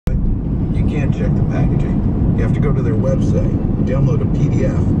check the packaging. You have to go to their website, download a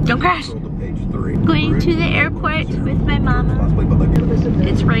PDF. Don't crash. Go to page 3. Going to the airport with my mama.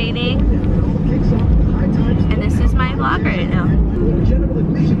 It's raining. And this is my vlog right now.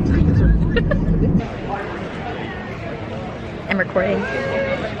 I'm recording.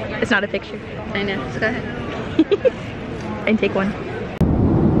 It's not a picture. I know, so go ahead. And take one.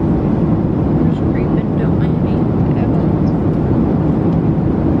 Don't mind me.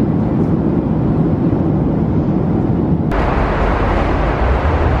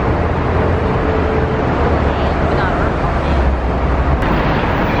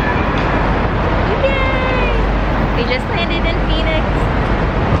 We just landed in Phoenix.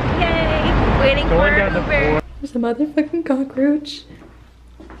 Yay! Waiting for our Uber. There's a motherfucking cockroach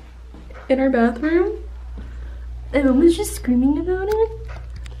in our bathroom. And Mama's just screaming about it.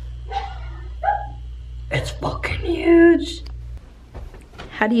 It's fucking huge.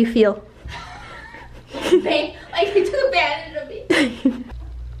 How do you feel? Like you took advantage of me.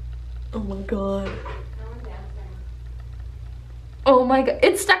 Oh my god. Oh my god.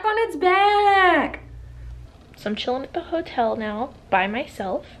 It's stuck on its back. So I'm chilling at the hotel now by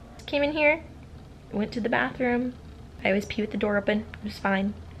myself. Came in here, went to the bathroom. I always pee with the door open. It was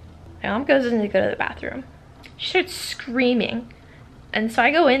fine. My mom goes in to go to the bathroom. She starts screaming. And so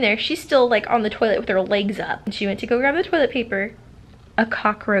I go in there. She's still like on the toilet with her legs up. And she went to go grab the toilet paper. A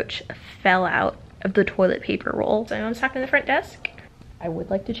cockroach fell out of the toilet paper roll. So my mom's talking to the front desk. I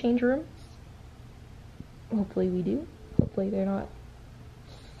would like to change rooms. Hopefully we do. Hopefully they're not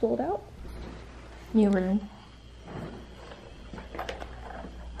sold out. New room.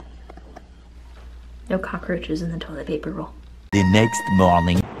 No cockroaches in the toilet paper roll. The next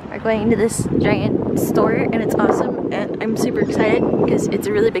morning. We're going to this giant store and it's awesome and I'm super excited because it's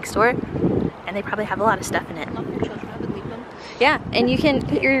a really big store and they probably have a lot of stuff in it. Yeah, and you can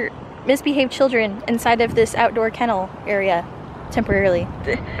put your misbehaved children inside of this outdoor kennel area temporarily.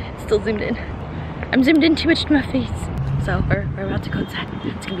 Still zoomed in. I'm zoomed in too much to my face. So we're about to go inside.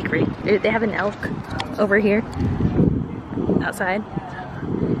 It's gonna be great. They have an elk over here outside.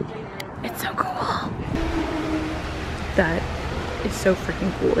 It's so cool. That is so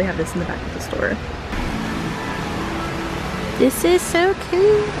freaking cool. They have this in the back of the store. This is so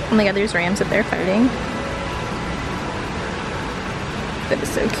cool. Oh my god, there's rams up there fighting. That is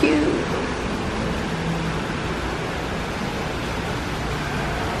so cute.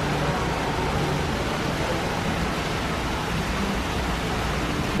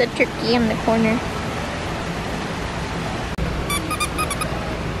 The turkey in the corner.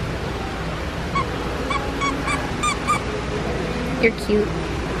 You're cute.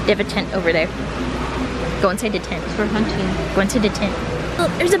 They have a tent over there. Go inside the tent. For hunting. Go inside the tent. Oh,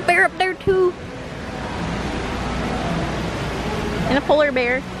 there's a bear up there too. And a polar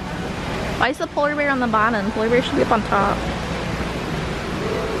bear. Why is the polar bear on the bottom? The polar bear should be up on top.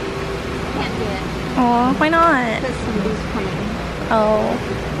 Can't do it. Oh, why not? Because somebody's coming. Oh.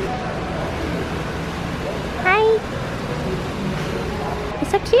 Hi. It's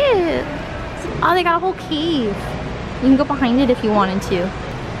so cute. Oh, they got a whole cave. You can go behind it if you wanted to.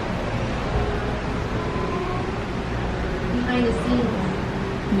 Behind the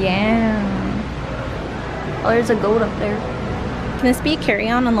scenes. Yeah. Oh, there's a goat up there. Can this be a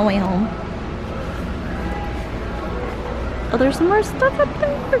carry-on on the way home? Oh, there's some more stuff up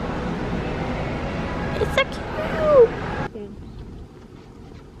there. It's so cute.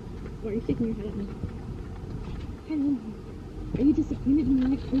 Why are you shaking your head at me? Are you disappointed in my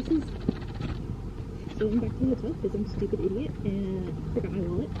next choices? So I'm back to the hotel because I'm a stupid idiot and forgot my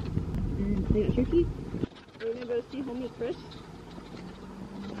wallet. And I got turkey. We're gonna go see homie Chris.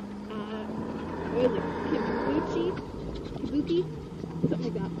 What is it? Kabuki? Something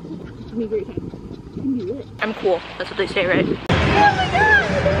like that. It's gonna be a great time. It's gonna be lit. I'm cool. That's what they say, right? Oh my god!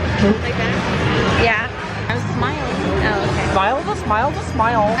 Like that? Yeah. I was smiling. Oh, okay. Smile, just smile, just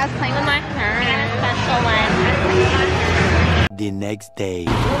smile. I was playing with my hair. I got a special one. The next day.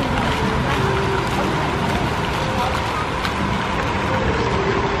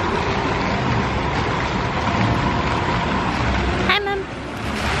 Hi, Mom.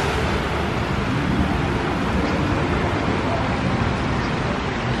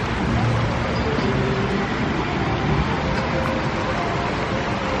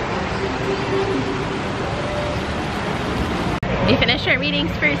 We finished our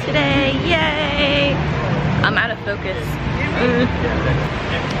meetings for today. Yay! I'm out of focus.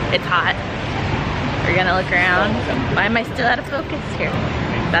 It's hot. We're gonna look around. Why am I still out of focus here?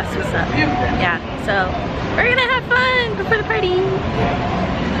 That's what's up. Yeah, so we're gonna have fun before the party.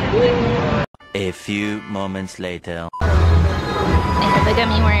 A few moments later. I have a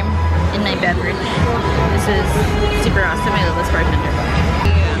gummy worm. in my beverage. This is super awesome. I love this bartender.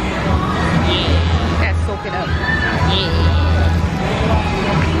 Yeah. Gotta soak it up. Yeah.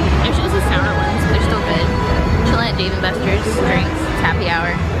 I'm sure this is sour ones, but they're still good. Chilling at Dave & Buster's, drinks, it's happy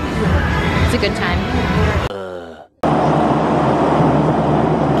hour. It's a good time.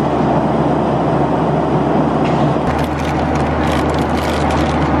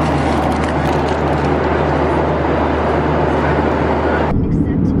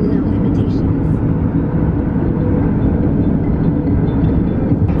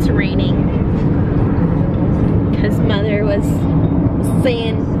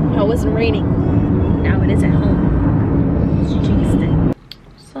 Saying how it wasn't raining. Now it is at home. She jinxed it.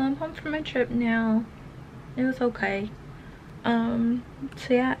 So I'm home from my trip now. It was okay. So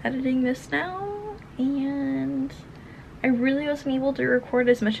yeah, editing this now, and I really wasn't able to record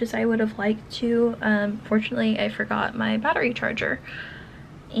as much as I would have liked to. Fortunately, I forgot my battery charger,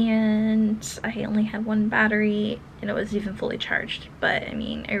 and I only had one battery, and it was even fully charged. But I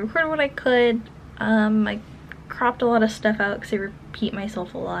mean, I recorded what I could. I cropped a lot of stuff out because I repeat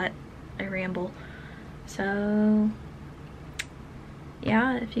myself a lot. I ramble. So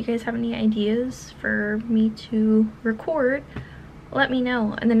yeah, if you guys have any ideas for me to record, let me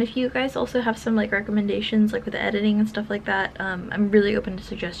know. And then if you guys also have some like recommendations like with the editing and stuff like that, I'm really open to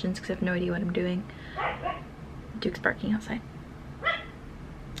suggestions because I have no idea what I'm doing. Duke's barking outside.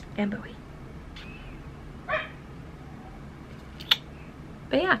 And Bowie.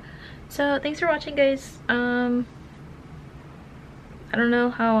 But yeah, so thanks for watching, guys. I don't know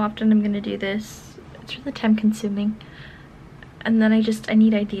how often I'm gonna do this. It's really time consuming. And then I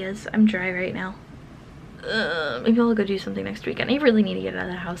need ideas. I'm dry right now. Maybe I'll go do something next weekend. I really need to get out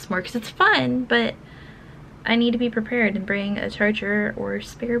of the house more because it's fun, but I need to be prepared and bring a charger or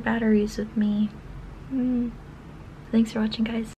spare batteries with me. Thanks for watching, guys.